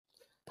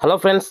Hello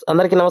friends,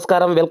 అందరికీ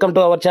నమస్కారం. Welcome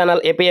to our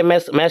channel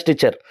APMS maths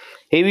teacher.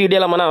 ఈ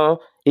వీడియోలో మనం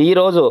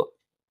ఈరోజు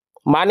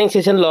మార్నింగ్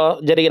సెషన్లో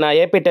జరిగిన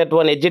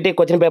APTET-1 ఎడ్జిటీ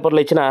క్వశ్చన్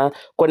పేపర్లో ఇచ్చిన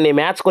కొన్ని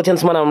మ్యాథ్స్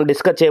క్వశ్చన్స్ మనం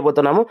డిస్కస్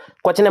చేయబోతున్నాము.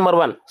 Question number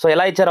 1. సో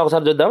ఎలా ఇచ్చారో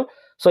ఒకసారి చూద్దాం.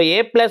 సో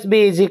A+B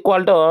 =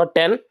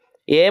 10,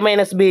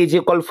 A-B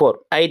 = 4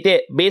 అయితే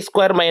B²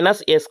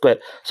 - A².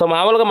 సో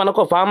మామూలుగా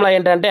మనకు ఫార్ములా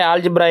ఏంటంటే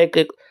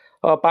algebraic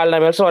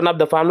polynomials one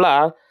of the formula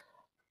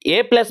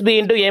A+B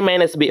 ×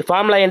 A-B.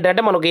 Formula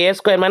ఏంటంటే మనకు A²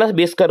 -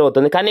 B²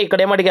 అవుతుంది. కానీ ఇక్కడ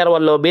ఏమడిగారు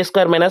వాళ్ళు, B²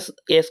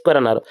 - A²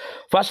 అన్నారు.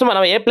 ఫస్ట్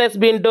మనం A+B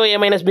 ×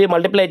 A-B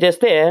మల్టిప్లై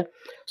చేస్తే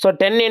సో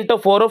 10 ×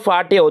 4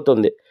 40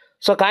 అవుతుంది.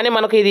 సో కానీ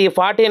మనకు ఇది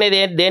 40 అనేది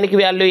దేనికి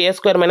వాల్యూ,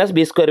 A² -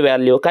 B²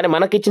 వాల్యూ. కానీ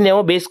మనకి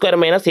ఇచ్చిందేమో B² -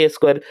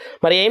 A².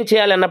 మరి ఏం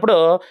చేయాలి అన్నప్పుడు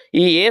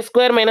ఈ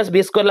A² -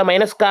 B²లో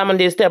మైనస్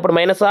కామన్ చేస్తే అప్పుడు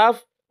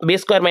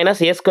 -B²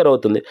 - A²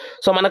 అవుతుంది.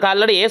 సో మనకు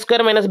ఆల్రెడీ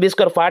A² - B²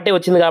 40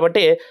 వచ్చింది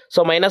కాబట్టి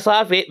సో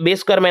 -B²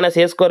 -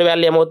 A²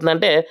 వాల్యూ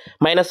ఏమవుతుందంటే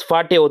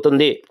 -40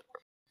 అవుతుంది.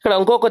 ఇక్కడ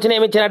ఇంకో క్వశ్చన్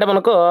ఏమి ఇచ్చారంటే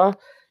మనకు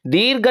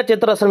దీర్ఘ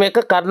చతురస్రం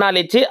యొక్క కర్ణాలు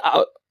ఇచ్చి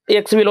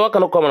ఎక్స్ విలువ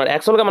కనుక్కోమన్నాడు.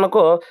 యాక్చువల్గా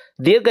మనకు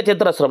దీర్ఘ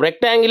చతురస్రం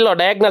రెక్టాంగిల్లో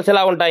డయాగ్నల్స్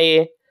ఎలా ఉంటాయి,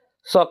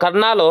 సో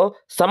కర్ణాలు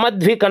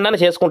సమద్విఖండన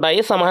చేసుకుంటాయి,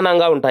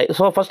 సమానంగా ఉంటాయి.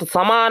 సో ఫస్ట్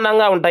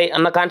సమానంగా ఉంటాయి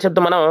అన్న కాన్సెప్ట్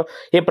మనం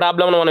ఈ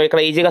ప్రాబ్లమ్ను మనం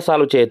ఇక్కడ ఈజీగా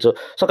సాల్వ్ చేయొచ్చు.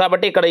 సో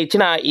కాబట్టి ఇక్కడ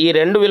ఇచ్చిన ఈ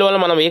రెండు విలువలు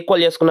మనం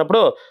ఈక్వల్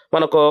చేసుకున్నప్పుడు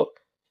మనకు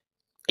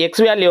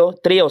ఎక్స్ వాల్యూ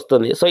 3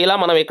 వస్తుంది. సో ఇలా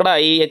మనం ఇక్కడ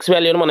ఈ ఎక్స్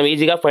వాల్యూను మనం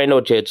ఈజీగా ఫైండ్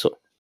అవుట్ చేయొచ్చు.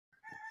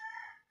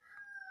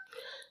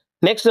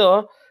 నెక్స్ట్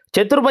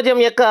చతుర్భుజం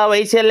యొక్క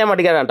వైశాల్యం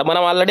అడిగాడంట.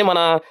 మనం ఆల్రెడీ మన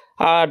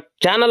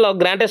ఛానల్లో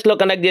గ్రాండ్ టెస్ట్లో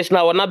కండక్ట్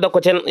చేసిన వన్ ఆఫ్ ద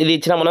క్వశ్చన్ ఇది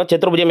ఇచ్చిన మనం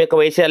చతుర్భుజం యొక్క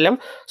వైశాల్యం.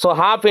 So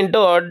 ½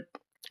 into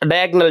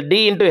diagonal D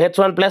 ×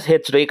 H1 +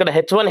 H2. ఇక్కడ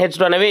H1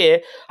 H2 అనేవి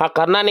ఆ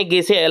కర్ణానికి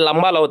గీసే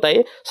లంబాలు అవుతాయి.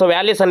 సో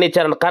వాల్యూస్ అన్ని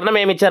ఇచ్చారంట. కర్ణం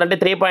ఏమి ఇచ్చారంటే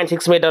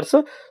 3.6 మీటర్స్.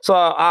 సో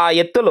ఆ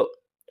ఎత్తులు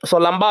so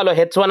లంబాలు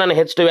H1 and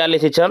H2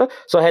 values ఇచ్చారు.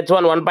 సో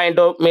H1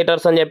 1.2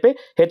 మీటర్స్ అని చెప్పి,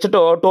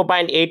 H2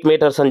 2.8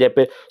 మీటర్స్ అని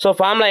చెప్పి. సో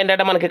ఫార్ములా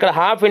ఏంటంటే మనకి ఇక్కడ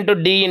 ½ into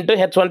D ×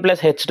 H1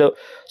 + H2.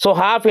 So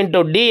 ½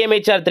 into D ఏమి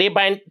ఇచ్చారు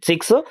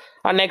 3.6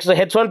 and next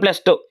H1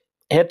 + 2,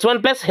 H1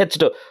 +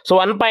 H2. So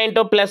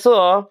 1.2 plus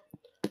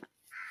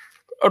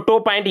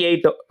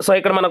 2.8. So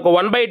ఇక్కడ మనకు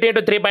 1/2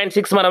 ×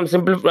 3.6 మనం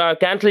సింపుల్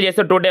క్యాన్సిల్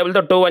చేస్తే 2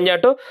 టేబుల్తో 2 1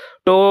 2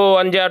 2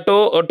 1 2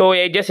 2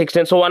 8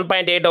 16. సో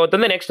 1.8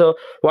 అవుతుంది. నెక్స్ట్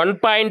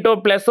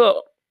 1.2 ప్లస్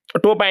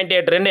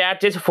 2.8 రెండు యాడ్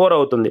చేసి 4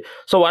 అవుతుంది.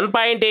 సో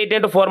 1.8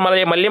 ×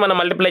 4 మళ్ళీ మనం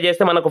మల్టిప్లై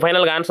చేస్తే మనకు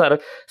ఫైనల్గా ఆన్సర్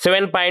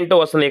 7.2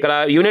 వస్తుంది. ఇక్కడ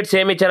యూనిట్స్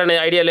ఏమి ఇచ్చారనే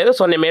ఐడియా లేదు.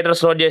 సో నేను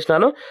మీటర్స్ నోట్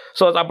చేసినాను.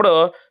 సో అప్పుడు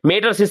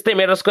మీటర్స్ ఇస్తే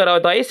మీటర్²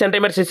 అవుతాయి,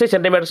 సెంటీమీటర్స్ ఇస్తే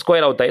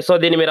సెంటీమీటర్² అవుతాయి. సో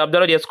దీన్ని మీరు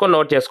అబ్జర్వ్ చేసుకొని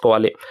నోట్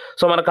చేసుకోవాలి.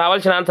 సో మనకు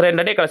కావాల్సిన ఆన్సర్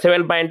ఏంటంటే ఇక్కడ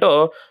 7.2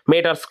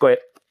 మీటర్².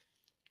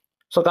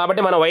 సో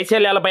కాబట్టి మన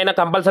వైశాల్యాల పైన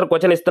కంపల్సరీ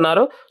క్వశ్చన్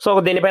ఇస్తున్నారు. సో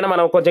దీనిపైన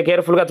మనం కొంచెం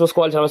కేర్ఫుల్గా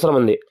చూసుకోవాల్సిన అవసరం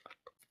ఉంది.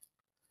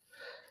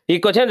 ఈ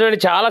క్వశ్చన్ చూడండి,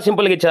 చాలా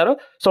సింపుల్గా ఇచ్చారు.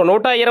 సో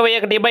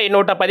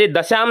 121/110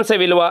 దశాంశ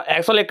విలువ.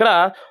 యాక్చువల్ ఇక్కడ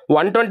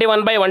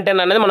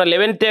 121/110 అనేది మనం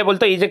 11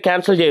 టేబుల్తో ఈజీగా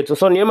క్యాన్సిల్ చేయొచ్చు.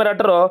 So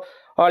numerator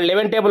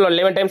 11 table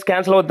 11 times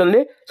cancel అవుతుంది.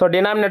 సో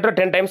డినామినేటర్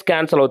 10 టైమ్స్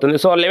క్యాన్సిల్ అవుతుంది.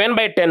 సో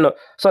 11/10.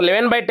 సో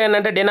 11/10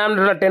 అంటే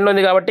డినామినేటర్ 10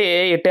 ఉంది కాబట్టి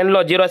ఈ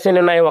 10లో జీరోస్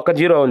ఎన్ని ఉన్నాయి, ఒక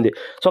జీరో ఉంది.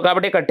 సో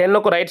కాబట్టి ఇక్కడ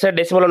 10కు రైట్ సైడ్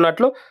డెసిమల్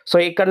ఉన్నట్లు. సో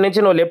ఇక్కడ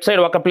నుంచి నువ్వు లెఫ్ట్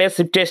సైడ్ ఒక ప్లేస్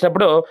షిఫ్ట్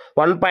చేసినప్పుడు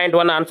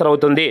 1.1 ఆన్సర్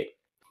అవుతుంది.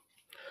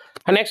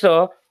 నెక్స్ట్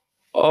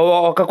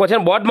ఒక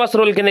క్వశ్చన్ బోర్డ్మాస్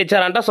రూల్ కింద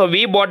ఇచ్చారంట. సో V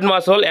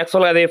బోర్డ్మాస్ రూల్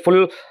యాక్చువల్గా అది ఫుల్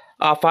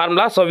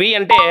ఫార్ములా. సో V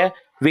అంటే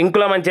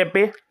వింకులం అని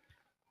చెప్పి,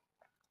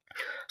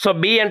 సో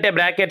B అంటే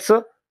బ్రాకెట్స్,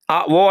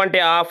 O అంటే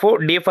half,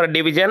 D for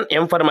division,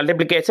 M for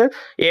multiplication,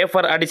 A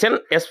for addition,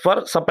 S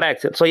for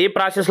subtraction. So ఈ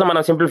ప్రాసెస్లో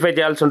మనం సింప్లిఫై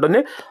చేయాల్సి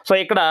ఉంటుంది. సో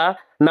ఇక్కడ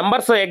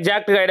నంబర్స్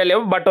ఎగ్జాక్ట్గా ఐడియా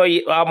లేవు, బట్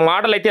ఆ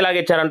మోడల్ అయితే ఇలాగ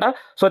ఇచ్చారంట.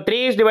 So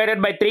 3 is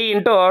divided by 3 ×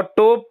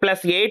 2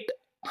 + 8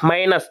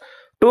 -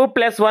 2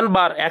 + 1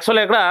 bar.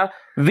 యాక్చువల్గా ఇక్కడ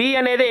V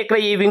అనేది ఇక్కడ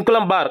ఈ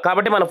వింకులం బార్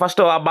కాబట్టి మనం ఫస్ట్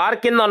ఆ బార్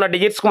కింద ఉన్న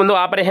డిజిట్స్కి ముందు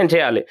ఆపరేషన్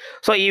చేయాలి.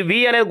 సో ఈ V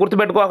అనేది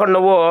గుర్తుపెట్టుకోకుండా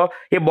నువ్వు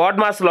ఈ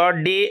బోర్డ్మాస్లో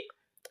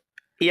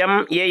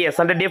DMAS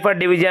అంటే D ఫర్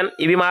డివిజన్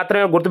ఇవి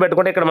మాత్రమే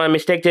గుర్తుపెట్టుకుంటే ఇక్కడ మనం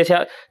మిస్టేక్ చేసే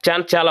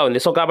ఛాన్స్ చాలా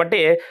ఉంది. సో కాబట్టి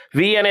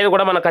V అనేది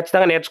కూడా మనం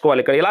ఖచ్చితంగా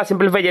నేర్చుకోవాలి. ఇక్కడ ఇలా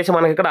సింప్లిఫై చేసి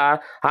మనకి ఇక్కడ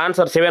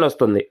ఆన్సర్ 7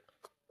 వస్తుంది.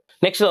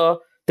 నెక్స్ట్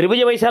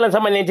త్రిభుజ వైశాల్యం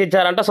సంబంధించి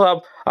ఇచ్చారంట. So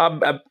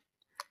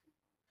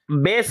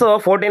base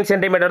 14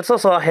 centimetres.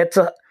 సో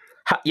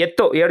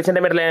ఎత్తు 7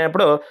 సెంటీమీటర్లు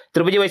అయినప్పుడు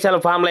త్రిభుజ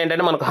వైశాల్యం ఫార్ములా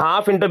ఏంటంటే మనకు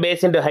 ½ into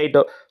base into height.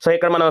 So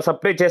ఇక్కడ మనం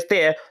సపరేట్ చేస్తే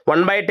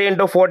 1/2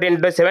 × 14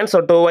 × 7. సో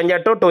 2 1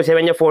 2 2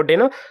 7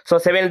 14. సో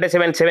 7 ×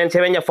 7 7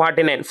 7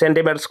 49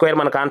 సెంటీమీటర్²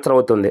 మనకు ఆన్సర్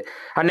అవుతుంది.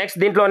 అండ్ నెక్స్ట్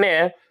దీంట్లోనే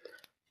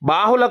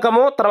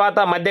బాహులకము తర్వాత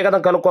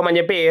మధ్యగతం కనుక్కోమని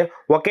చెప్పి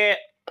ఒకే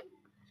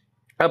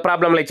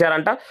ప్రాబ్లంలో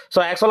ఇచ్చారంట. సో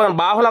యాక్చువల్గా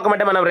బాహులకం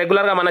అంటే మనం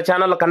రెగ్యులర్గా మన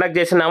ఛానల్లో కండక్ట్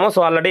చేసినాము.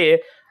 So already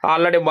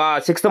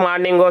 6th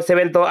morning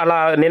 7th అలా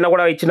నిన్న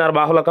కూడా ఇచ్చినారు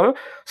బాహులకం.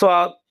 సో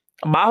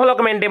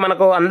బాహులకం ఏంటి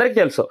మనకు అందరికీ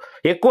తెలుసు,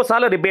 ఎక్కువ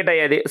సార్లు రిపీట్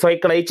అయ్యేది. సో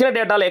ఇక్కడ ఇచ్చిన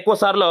డేటాలో ఎక్కువ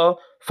సార్లు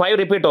 5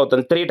 రిపీట్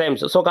అవుతుంది, 3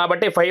 టైమ్స్. సో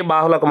కాబట్టి 5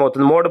 బాహులకం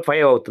అవుతుంది, మోడ్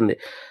 5 అవుతుంది.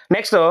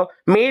 నెక్స్ట్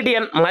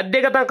మీడియన్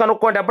మధ్యగతం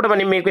కనుక్కోేటప్పుడు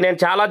మీకు నేను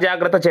చాలా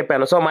జాగ్రత్త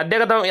చెప్పాను. సో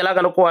మధ్యగతం ఎలా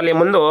కనుక్కోవాలి,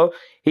 ముందు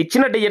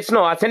ఇచ్చిన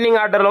డిజిట్స్ను అసెండింగ్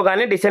ఆర్డర్లో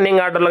కానీ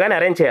డిసెండింగ్ ఆర్డర్లో కానీ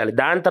అరేంజ్ చేయాలి.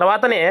 దాని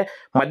తర్వాతనే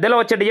మధ్యలో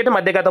వచ్చే డిజిట్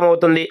మధ్యగతం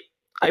అవుతుంది.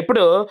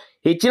 ఇప్పుడు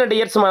ఇచ్చిన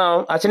డిజిట్స్ మనం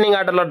అసెండింగ్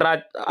ఆర్డర్లో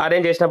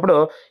అరేంజ్ చేసినప్పుడు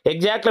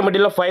ఎగ్జాక్ట్లీ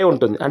మిడిల్లో 5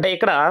 ఉంటుంది. అంటే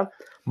ఇక్కడ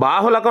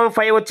బాహులకం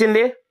 5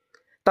 వచ్చింది,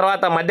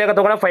 తర్వాత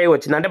మధ్యగతం కూడా 5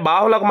 వచ్చింది. అంటే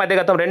బాహులకం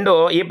మధ్యగతం రెండు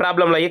ఈ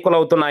ప్రాబ్లంలో ఈక్వల్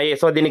అవుతున్నాయి.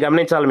 సో దీన్ని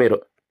గమనించాలి మీరు.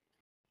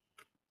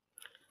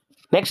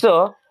 నెక్స్ట్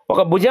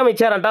ఒక భుజం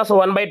ఇచ్చారంట. సో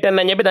 1/10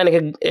 అని చెప్పి దానికి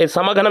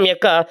సమగణం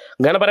యొక్క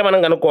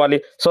ఘనపరిమాణం కనుక్కోవాలి.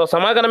 సో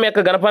సమగణం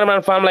యొక్క ఘనపరిమాణ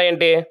ఫార్ములా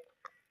ఏంటి?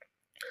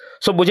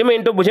 సో భుజం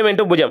ఇంటూ భుజం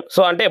ఇంటూ భుజం.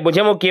 సో అంటే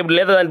భుజము క్యూబ్డ్,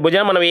 లేదా దాని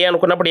భుజం మనం ఏ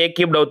అనుకున్నప్పుడు ఏ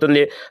క్యూబ్డ్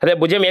అవుతుంది, అదే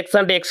భుజం ఎక్స్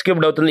అంటే ఎక్స్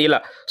క్యూబ్డ్ అవుతుంది ఇలా.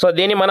 సో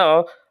దీన్ని మనం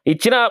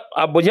ఇచ్చిన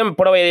ఆ భుజం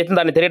పొడవు ఏదైతే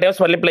దాన్ని 3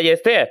 టైమ్స్ మల్టిప్లై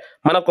చేస్తే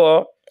మనకు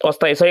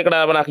వస్తాయి. సో ఇక్కడ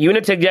మనకు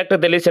యూనిట్స్ ఎగ్జాక్ట్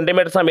తెలియదు,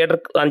 సెంటీమీటర్స్ మీటర్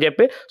అని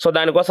చెప్పి. సో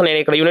దానికోసం నేను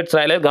ఇక్కడ యూనిట్స్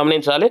రాయలేదు,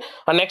 గమనించాలి.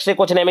 నెక్స్ట్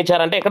క్వశ్చన్ ఏమి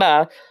ఇచ్చారంటే ఇక్కడ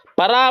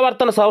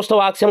పరావర్తన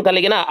సౌష్ఠవాక్యం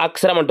కలిగిన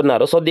అక్షరం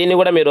అంటున్నారు. సో దీన్ని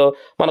కూడా మీరు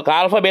మనకు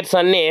ఆల్ఫాబెట్స్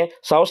అన్ని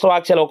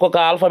సౌష్ఠవాక్యాలు ఒక్కొక్క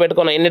ఆల్ఫాబెట్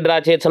కొన్న ఎన్ని డ్రా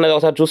చేయొచ్చు అనేది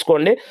ఒకసారి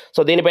చూసుకోండి.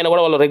 సో దీనిపైన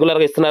కూడా వాళ్ళు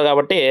రెగ్యులర్గా ఇస్తున్నారు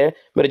కాబట్టి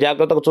మీరు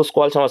జాగ్రత్తగా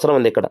చూసుకోవాల్సిన అవసరం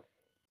ఉంది ఇక్కడ.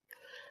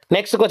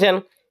 Next question,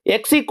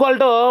 x equal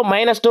to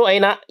 -2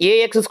 అయిన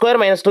ax²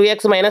 - 2x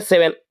 -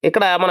 7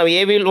 ఇక్కడ మనం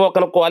ఏ విలువ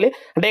కనుక్కోవాలి.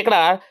 అంటే ఇక్కడ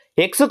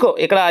ఎక్స్కు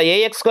ఇక్కడ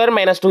ax²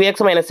 - 2x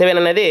 -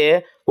 7 అనేది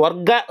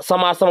వర్గ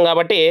సమాసం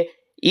కాబట్టి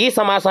ఈ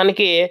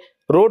సమాసానికి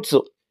రూట్స్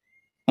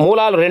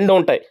మూలాలు 2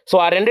 ఉంటాయి. సో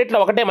ఆ రెండిట్లో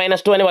ఒకటే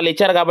 -2 అని వాళ్ళు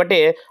ఇచ్చారు కాబట్టి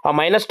ఆ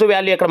 -2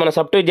 వాల్యూ ఇక్కడ మనం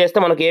సబ్స్టిట్యూట్ చేస్తే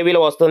మనకు ఏ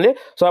విలువ వస్తుంది.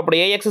 సో అప్పుడు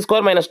ax²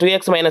 -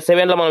 2x -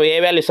 7లో మనం ఏ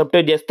వాల్యూ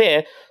సబ్స్టిట్యూట్ చేస్తే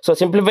సో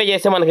సింప్లిఫై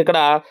చేస్తే మనకి ఇక్కడ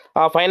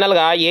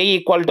ఫైనల్గా a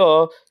ఈక్వల్ టు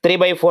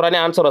 3/4 అనే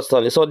ఆన్సర్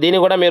వస్తుంది. సో దీన్ని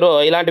కూడా మీరు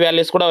ఇలాంటి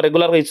వాల్యూస్ కూడా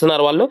రెగ్యులర్గా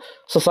ఇస్తున్నారు వాళ్ళు.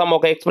 సో సమ్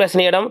ఒక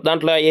ఎక్స్ప్రెషన్ ఇవ్వడం,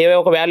 దాంట్లో ఏవో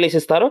ఒక వాల్యూస్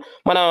ఇస్తారు,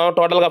 మనం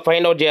టోటల్గా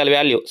ఫైండ్ అవుట్ చేయాలి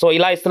వాల్యూ. సో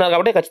ఇలా ఇస్తున్నారు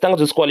కాబట్టి ఖచ్చితంగా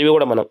చూసుకోవాలి ఇవి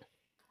కూడా మనం.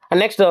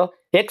 నెక్స్ట్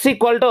x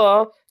ఈక్వల్ టు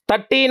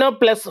 13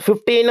 +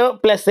 15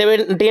 +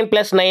 17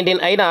 + 19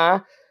 అయినా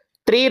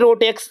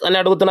 3√x అని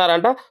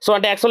అడుగుతున్నారంట. సో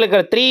అంటే యాక్చువల్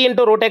ఇక్కడ 3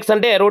 × √x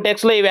అంటే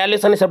 √xలో ఈ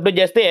వాల్యూస్ అన్ని సబ్స్టిట్యూట్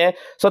చేస్తే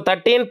సో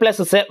 13 +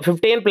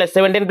 15 +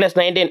 17 +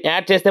 19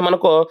 యాడ్ చేస్తే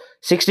మనకు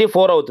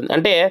 64 అవుతుంది.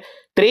 అంటే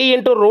 3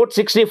 ×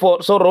 √64.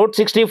 సో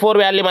 √64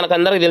 వాల్యూ మనకు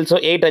అందరికీ తెలుసు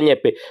 8 అని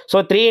చెప్పి. సో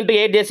 3 ×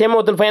 8 చేసి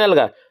ఏమవుతుంది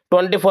ఫైనల్గా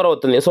 24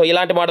 అవుతుంది. సో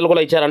ఇలాంటి మోడల్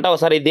కూడా ఇచ్చారంట,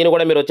 ఒకసారి దీన్ని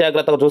కూడా మీరు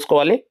జాగ్రత్తగా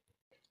చూసుకోవాలి.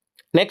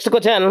 నెక్స్ట్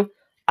క్వశ్చన్,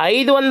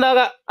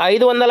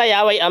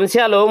 550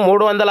 అంశాలు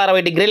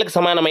 360 డిగ్రీలకు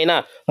సమానమైన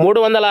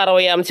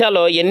 360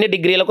 అంశాలు ఎన్ని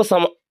డిగ్రీలకు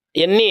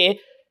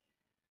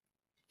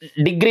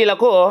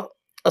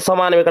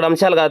సమానం? ఇక్కడ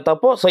అంశాలు కాదు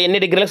తప్పు. సో ఎన్ని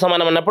డిగ్రీలకు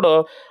సమానం అన్నప్పుడు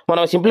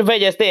మనం సింప్లిఫై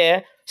చేస్తే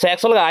సో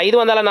యాక్చువల్గా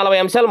 540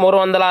 అంశాలు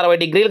 360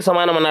 డిగ్రీలకు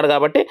సమానం అన్నాడు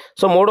కాబట్టి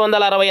సో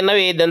 360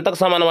 అన్నవి ఎంతకు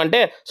సమానం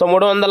అంటే సో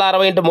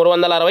 360 ×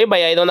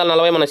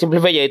 360/540 మనం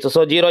సింప్లిఫై చేయొచ్చు.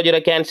 So 0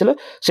 0 cancel,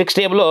 6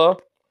 table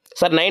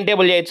sir 9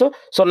 table చేయొచ్చు.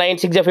 సో 9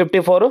 6 =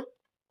 54,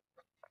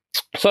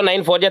 సో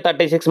 9 4 =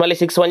 36, మళ్ళీ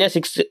 6 1 =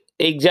 6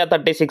 8 =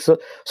 36.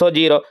 సో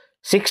 0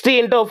 60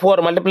 ×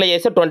 4 మల్టిప్లై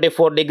చేస్తే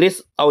 24 డిగ్రీస్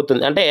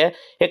అవుతుంది. అంటే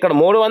ఇక్కడ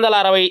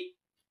 360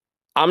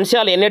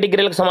 అంశాలు ఎన్ని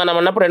డిగ్రీలకు సమానం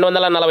అన్నప్పుడు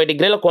 240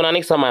 డిగ్రీల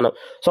కోణానికి సమానం.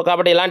 సో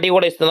కాబట్టి ఇలాంటివి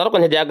కూడా ఇస్తున్నారు,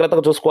 కొంచెం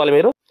జాగ్రత్తగా చూసుకోవాలి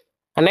మీరు.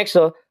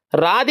 నెక్స్ట్,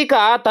 రాధిక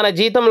తన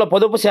జీతంలో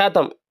పొదుపు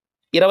శాతం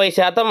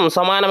 20%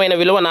 సమానమైన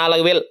విలువ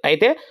 4000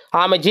 అయితే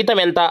ఆమె జీతం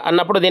ఎంత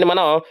అన్నప్పుడు దీన్ని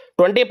మనం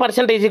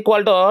 20% =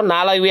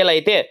 4000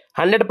 అయితే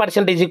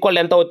 100%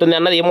 = ఎంత అవుతుంది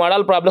అన్నది ఈ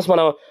మోడల్ ప్రాబ్లమ్స్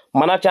మనం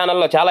మన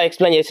ఛానల్లో చాలా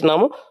ఎక్స్ప్లెయిన్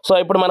చేస్తున్నాము. సో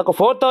ఇప్పుడు మనకు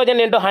 4000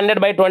 ×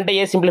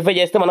 100/20 సింప్లిఫై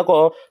చేస్తే మనకు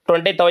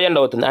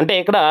 20,000 అవుతుంది. అంటే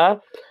ఇక్కడ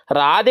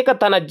రాధిక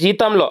తన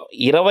జీతంలో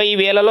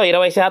 20,000లో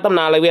 20%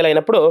 4000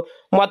 అయినప్పుడు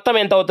మొత్తం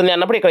ఎంత అవుతుంది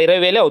అన్నప్పుడు ఇక్కడ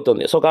 20,000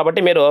 అవుతుంది. సో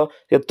కాబట్టి మీరు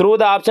త్రూ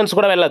ద ఆప్షన్స్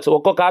కూడా వెళ్ళచ్చు,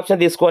 ఒక్కొక్క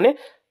ఆప్షన్ తీసుకొని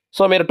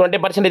సో మీరు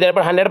 20% ఇది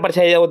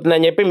 100%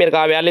 అవుతుందని చెప్పి మీరు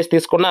ఆ వాల్యూస్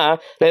తీసుకున్నా,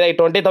 లేదా ఈ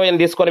 20,000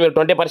 తీసుకొని మీరు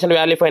 20%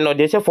 వాల్యూ ఫైండ్ అవుట్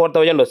చేసి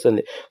 4,000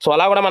 వస్తుంది. సో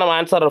అలా కూడా మనం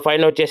ఆన్సర్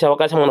ఫైండ్ అవుట్ చేసే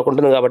అవకాశం మనకు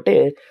ఉంటుంది కాబట్టి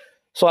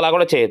సో అలా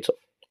కూడా చేయొచ్చు.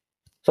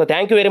 So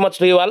thank you very much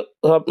to you all.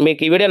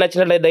 మీకు ఈ వీడియో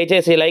నచ్చినట్లయితే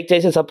దయచేసి లైక్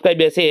చేసి సబ్స్క్రైబ్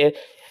చేసి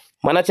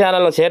మన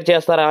ఛానల్ను షేర్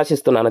చేస్తారని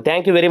ఆశిస్తున్నాను.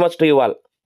 Thank you very much to you all.